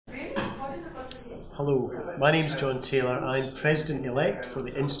Hello, my name is John Taylor. I'm President-elect for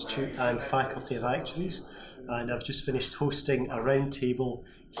the Institute and Faculty of Actuaries, and I've just finished hosting a roundtable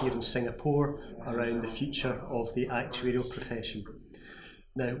here in Singapore around the future of the actuarial profession.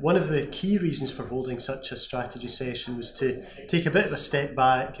 Now, one of the key reasons for holding such a strategy session was to take a bit of a step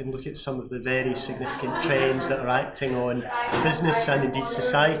back and look at some of the very significant trends that are acting on business and indeed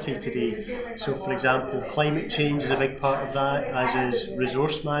society today. So, for example, climate change is a big part of that, as is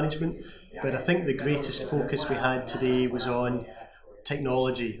resource management. But I think the greatest focus we had today was on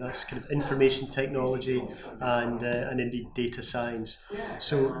technology. That's kind of information technology and indeed data science.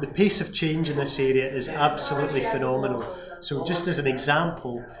 So the pace of change in this area is absolutely phenomenal. So just as an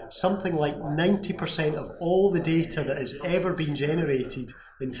example, something like 90% of all the data that has ever been generated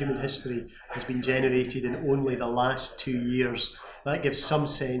in human history has been generated in only the last 2 years. That gives some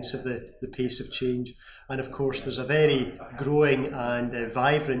sense of the pace of change. And of course, there's a very growing and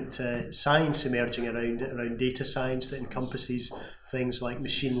vibrant science emerging around data science that encompasses things like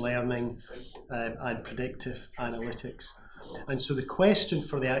machine learning and predictive analytics. And so the question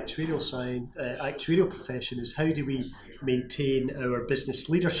for the actuarial profession is, how do we maintain our business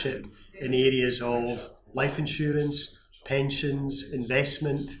leadership in areas of life insurance, pensions,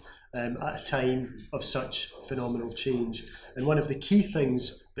 investment, at a time of such phenomenal change. And one of the key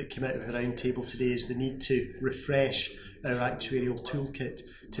things that came out of the roundtable today is the need to refresh our actuarial toolkit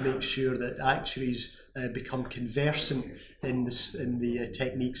to make sure that actuaries become conversant in the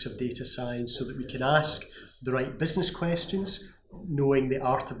techniques of data science, so that we can ask the right business questions, knowing the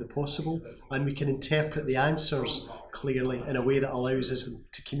art of the possible, and we can interpret the answers clearly in a way that allows us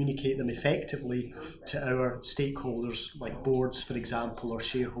to communicate them effectively to our stakeholders, like boards, for example, or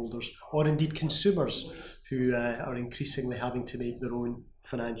shareholders, or indeed consumers who are increasingly having to make their own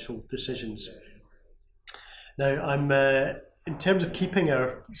financial decisions. Now, in terms of keeping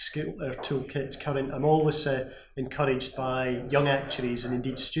our toolkit current, I'm always encouraged by young actuaries and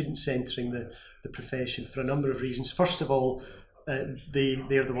indeed students entering the profession for a number of reasons. First of all,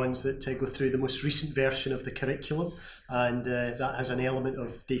 they're the ones that go through the most recent version of the curriculum, and that has an element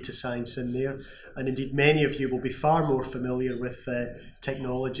of data science in there. And indeed, many of you will be far more familiar with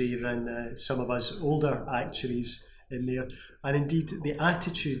technology than some of us older actuaries in there. And indeed, the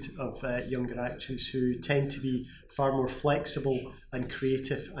attitude of younger actuaries, who tend to be far more flexible and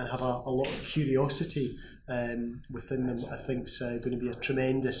creative and have a lot of curiosity within them, I think is going to be a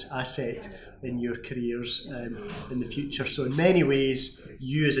tremendous asset in your careers in the future. So in many ways,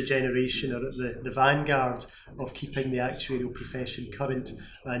 you as a generation are at the vanguard of keeping the actuarial profession current,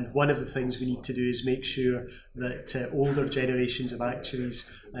 and one of the things we need to do is make sure that older generations of actuaries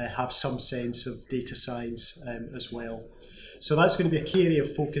have some sense of data science as well. So that's going to be a key area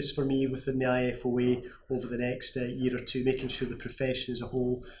of focus for me within the IFoA over the next year or two, making sure the profession as a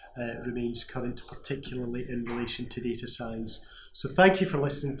whole remains current, particularly in relation to data science. So thank you for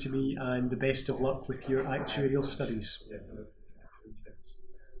listening to me, and the best of luck with your actuarial studies.